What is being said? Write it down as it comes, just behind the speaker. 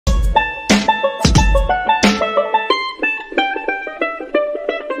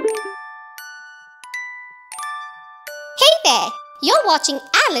there! You're watching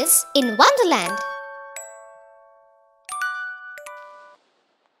Alice in Wonderland.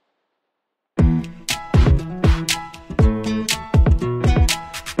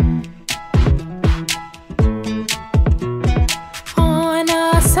 On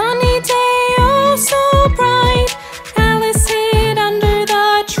a sunny day, oh so bright, Alice hid under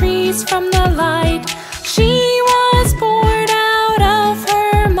the trees from the light. She was bored out of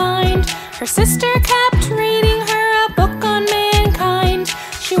her mind. Her sister kept reading her a book on mankind.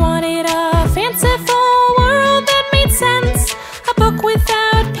 She wanted a fanciful world that made sense. A book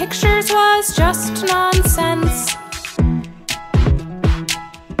without pictures was just nonsense.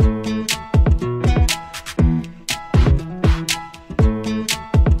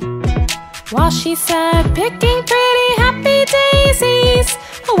 While she sat picking pretty happy daisies,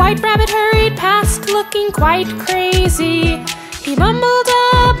 a white rabbit hurried past looking quite crazy. He mumbled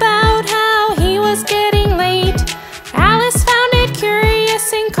about how he was getting late. Alice found it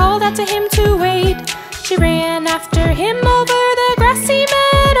curious and called out to him to wait. She ran after him over the grassy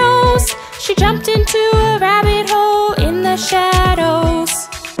meadows. She jumped into a rabbit hole in the shadows.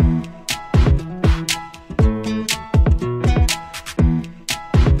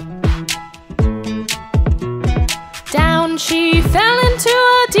 Down she fell into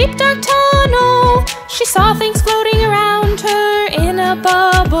a deep dark tunnel. She saw things floating around her in a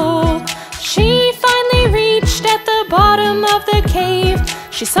bubble. She finally reached at the bottom of the cave.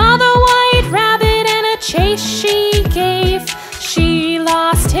 She saw the white rabbit and a chase she gave. She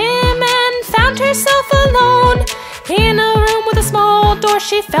lost him and found herself alone. In a room with a small door,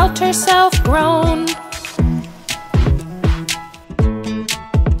 she felt herself grown.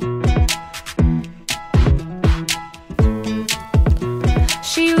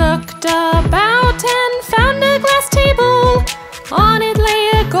 She looked about and found a glass table. On it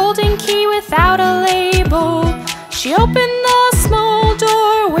lay a golden key without a label. She opened the small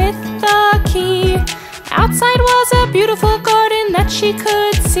door with the key. Outside was a beautiful garden that she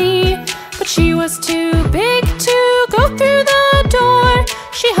could see, but she was too big to go through the door.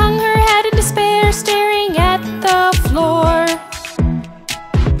 She hung her head in despair, staring at the floor.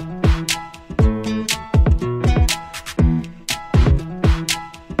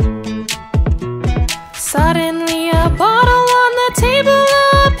 Suddenly a bottle on the table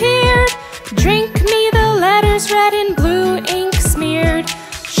appeared. Drink me, the letters red and blue ink smeared.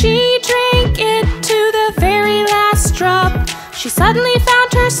 She drank it to the very last drop. She suddenly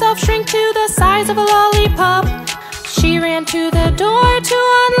found herself shrink to the size of a lollipop. She ran to the door to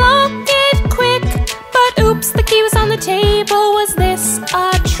unlock it quick, but oops, the key was on the table. Was this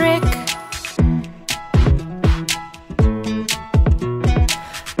a trick?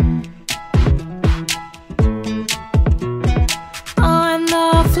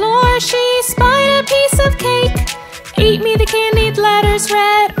 She spied a piece of cake. Eat me, the candied letters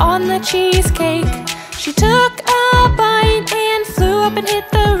read on the cheesecake. She took a bite and flew up and hit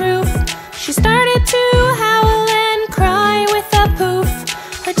the roof. She started to howl and cry with a poof.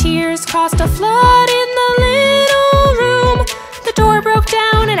 Her tears caused a flood in the little room. The door broke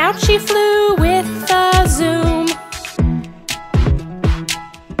down and out she flew with a zoom.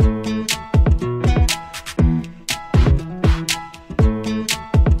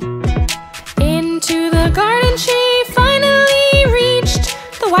 She finally reached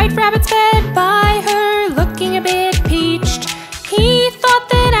the white rabbit's bed by her, looking a bit peached. He thought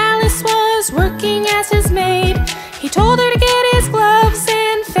that Alice was working as his maid. He told her to get his gloves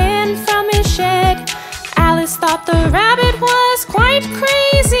and fan from his shed. Alice thought the rabbit was quite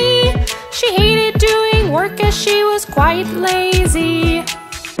crazy. She hated doing work as she was quite lazy.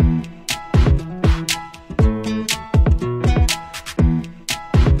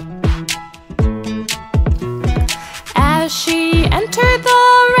 As she entered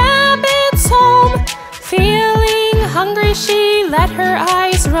the rabbit's home, feeling hungry, she let her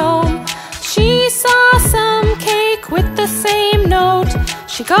eyes roam. She saw some cake with the same note.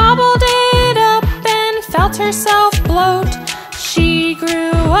 She gobbled it up and felt herself bloat. She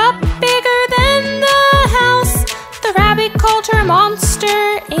grew up bigger than the house. The rabbit called her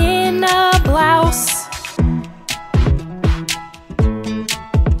monster in a blouse.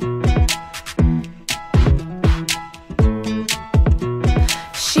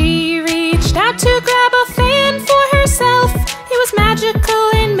 To grab a fan for herself. It was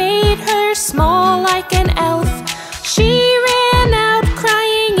magical and made her small like an elf. She ran out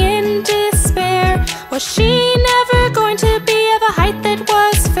crying in despair. Was she never going to be of a height that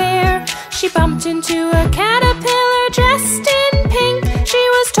was fair? She bumped into a caterpillar dressed in pink. She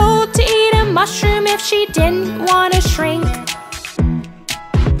was told to eat a mushroom if she didn't want to shrink.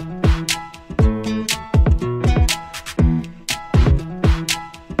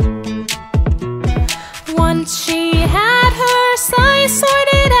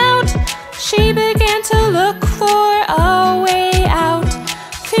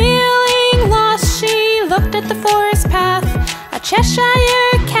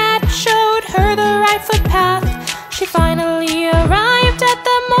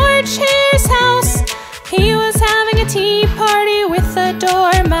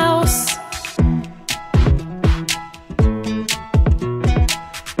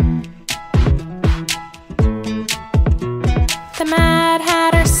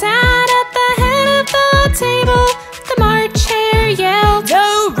 table. The March Hare yelled, "No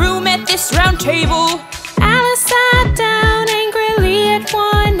room at this round table!" Alice sat down angrily at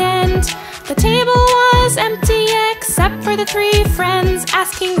one end. The table was empty except for the three friends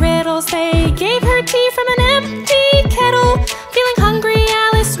asking riddles. They gave her tea from an empty kettle. Feeling hungry,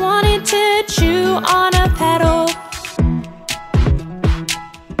 Alice wanted to chew on a petal.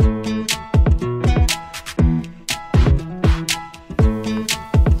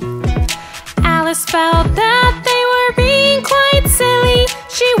 Alice felt that they were being quite silly.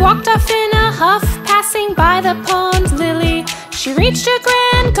 She walked off in a huff, passing by the pond lily. She reached a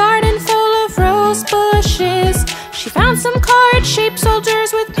grand garden full of rose bushes. She found some card-shaped soldiers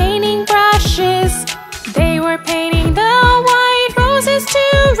with painting brushes. They were painting the white roses to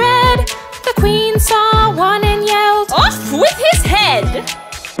red. The queen saw one and yelled, "Off with his head!"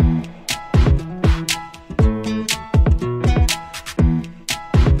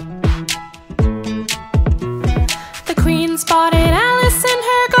 The queen spotted Alice in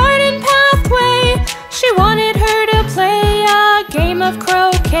her garden pathway. She wanted her to play a game of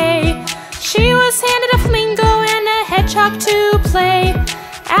croquet. She was handed a flamingo and a hedgehog to play.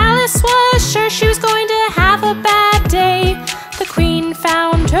 Alice was sure she was going to have a bad day. The queen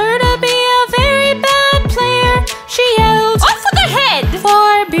found her to be a very bad player. She yelled, "Off with her head!"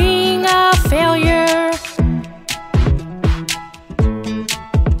 for being a failure.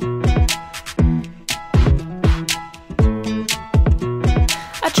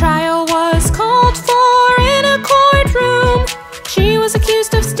 A trial was called for in a courtroom. She was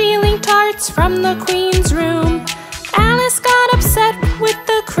accused of stealing tarts from the queen's room. Alice got upset with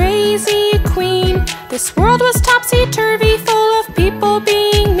the crazy queen. This world was topsy-turvy, full of people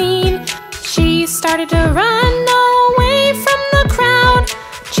being mean. She started to run away from the crowd,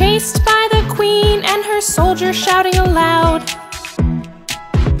 chased by the queen and her soldiers shouting aloud.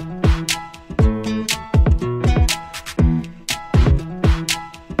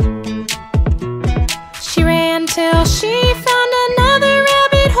 She ran till she found another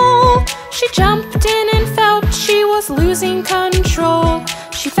rabbit hole. She jumped in and felt she was losing control.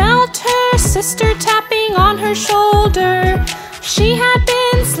 She felt her sister tapping on her shoulder. She had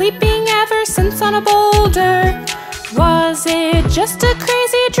been sleeping ever since on a boulder. Was it just a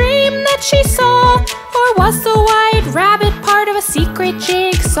crazy dream that she saw? Or was the white rabbit part of a secret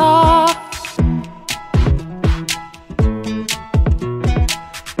jigsaw?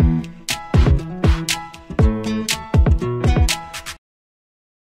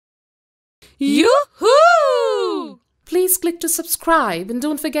 Yoo-hoo! Please click to subscribe and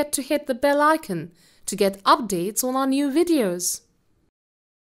don't forget to hit the bell icon to get updates on our new videos.